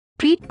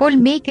people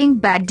making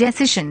bad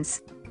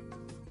decisions.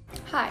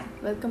 Hi,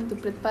 welcome to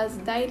Pritpa's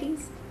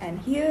Diaries, and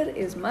here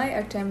is my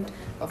attempt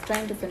of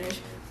trying to finish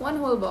one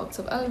whole box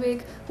of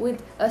Alvik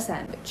with a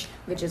sandwich,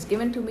 which is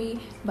given to me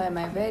by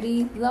my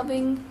very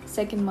loving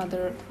second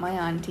mother, my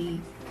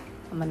auntie,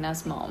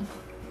 Amanna's mom.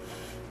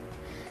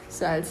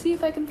 So I'll see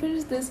if I can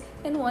finish this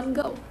in one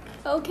go.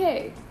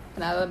 Okay,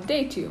 and I'll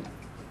update you,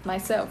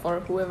 myself or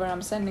whoever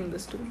I'm sending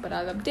this to, but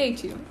I'll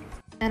update you.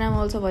 And I'm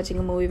also watching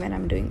a movie when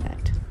I'm doing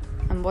that.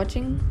 I'm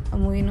watching a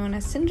movie known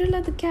as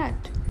Cinderella the Cat.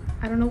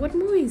 I don't know what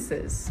movie this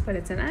is, but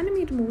it's an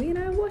animated movie and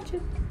I'll watch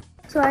it.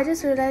 So I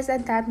just realized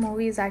that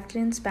movie is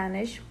actually in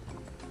Spanish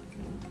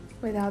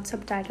without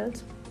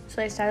subtitles.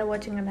 So I started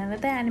watching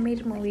another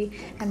animated movie,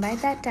 and by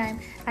that time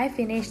I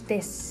finished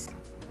the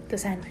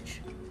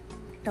sandwich.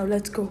 Now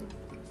let's go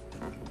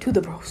to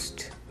the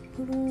roast.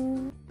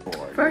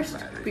 First,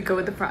 we go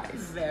with the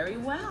fries. Very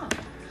well.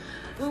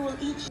 We will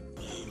each...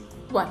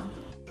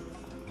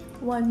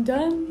 One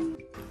done.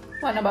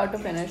 One about to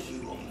finish.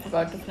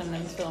 About to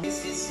finish.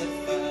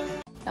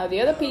 Now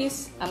the other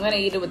piece, I'm gonna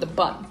eat it with a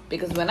bun.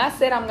 Because when I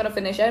said I'm gonna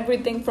finish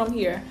everything from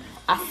here,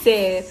 I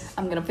said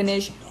I'm gonna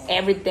finish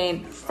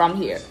everything from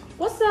here.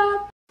 What's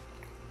up?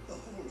 The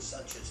whole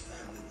Sanchez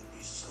family would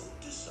be so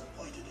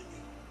disappointed in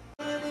you.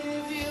 And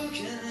if you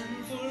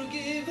can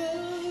forgive,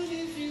 and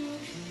if you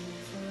can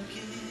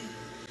forgive,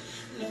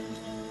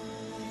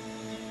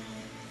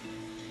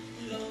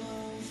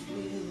 love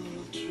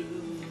will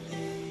truly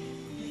live.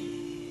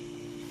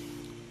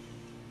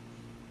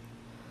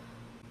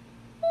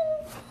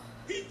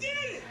 He did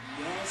it!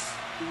 Yes,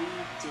 he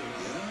did.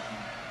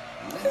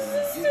 This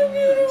is so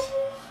beautiful.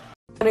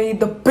 I'm gonna eat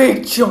the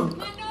big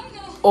chunk.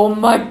 Oh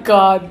my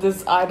god,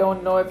 this I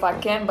don't know if I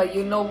can, but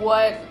you know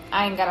what?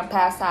 I ain't gonna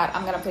pass out.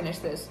 I'm gonna finish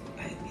this.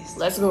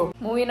 Let's go.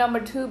 Movie number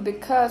 2,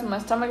 because my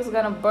stomach is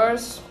gonna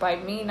burst by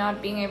me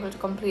not being able to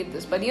complete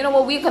this. But you know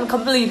what? We can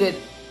complete it.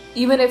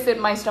 Even if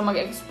my stomach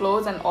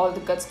explodes and all the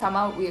guts come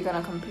out, we're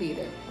gonna complete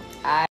it.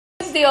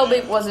 If the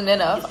Alvik wasn't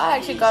enough, I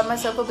actually got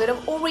myself a bit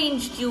of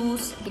orange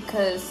juice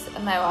because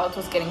my mouth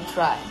was getting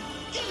dry.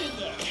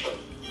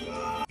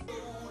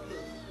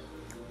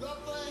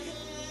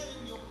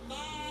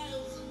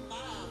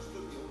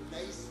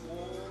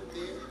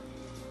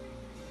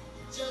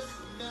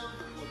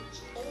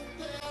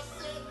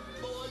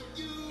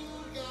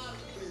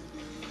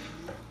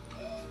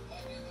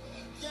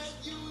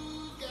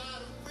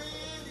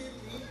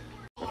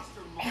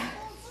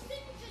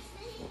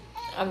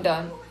 I'm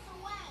done.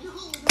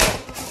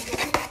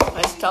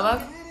 My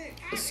stomach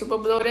is super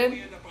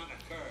bloated,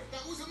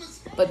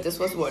 but this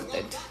was worth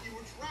it.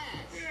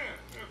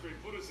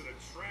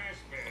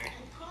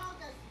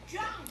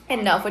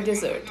 And now for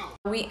dessert.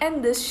 We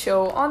end this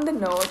show on the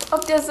note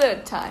of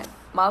dessert time.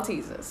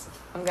 Maltesers.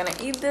 I'm gonna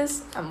eat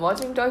this. I'm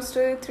watching Toy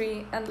Story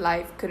 3 and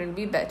life couldn't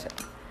be better.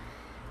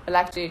 Well,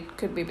 actually it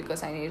could be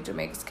because I needed to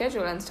make a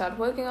schedule and start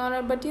working on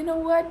it, but you know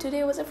what?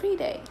 Today was a free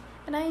day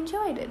and I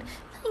enjoyed it.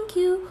 Thank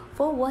you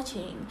for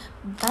watching.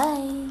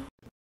 Bye.